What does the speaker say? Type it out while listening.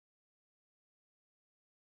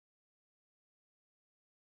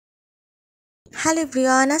Hello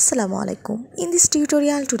everyone, Assalamu alaikum. In this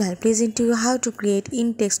tutorial today I'll present to you how to create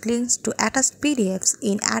in-text links to attached PDFs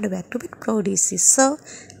in Adobe Acrobat Pro DC. So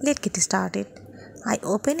let's get started. I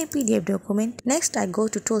open a PDF document. Next I go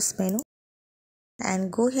to Tools menu and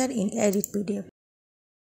go here in Edit PDF.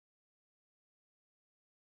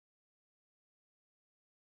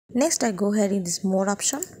 Next I go here in this More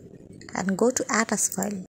option and go to Attach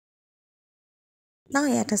File. Now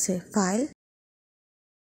I attach a file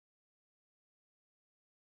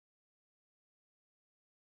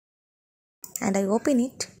and I open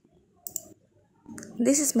it.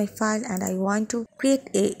 This is my file and I want to create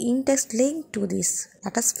a in-text link to this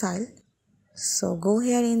attached file. So go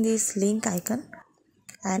here in this link icon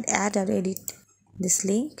and add or edit this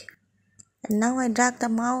link. And now I drag the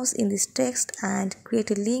mouse in this text and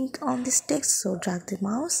create a link on this text. So drag the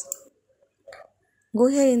mouse. Go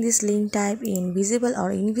here in this link type in visible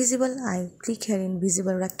or invisible. I click here in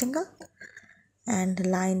visible rectangle and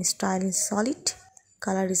line style is solid.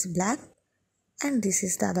 Color is black. And this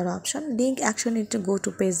is the other option. Link action need to go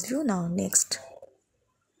to page view. Now next.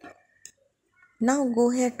 Now go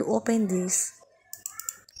here to open this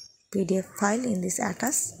PDF file in this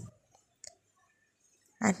attach.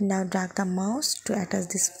 And now drag the mouse to attach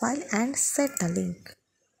this file and set the link.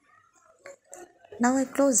 Now I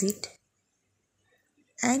close it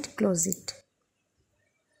and close it.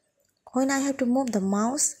 When I have to move the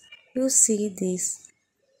mouse, you see this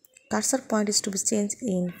cursor point is to be changed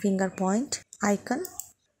in finger point icon.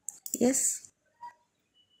 Yes.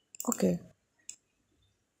 Okay.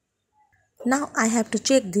 Now I have to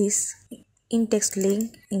check this in-text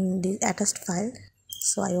link in the attached file.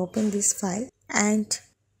 So I open this file and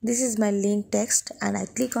this is my link text and I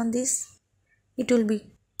click on this. It will be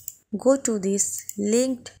go to this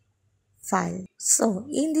linked file. So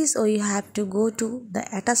in this way you have to go to the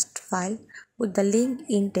attached file with the link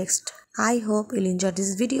in text. I hope you'll enjoy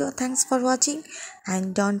this video. Thanks for watching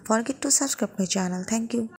and don't forget to subscribe my channel.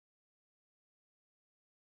 Thank you.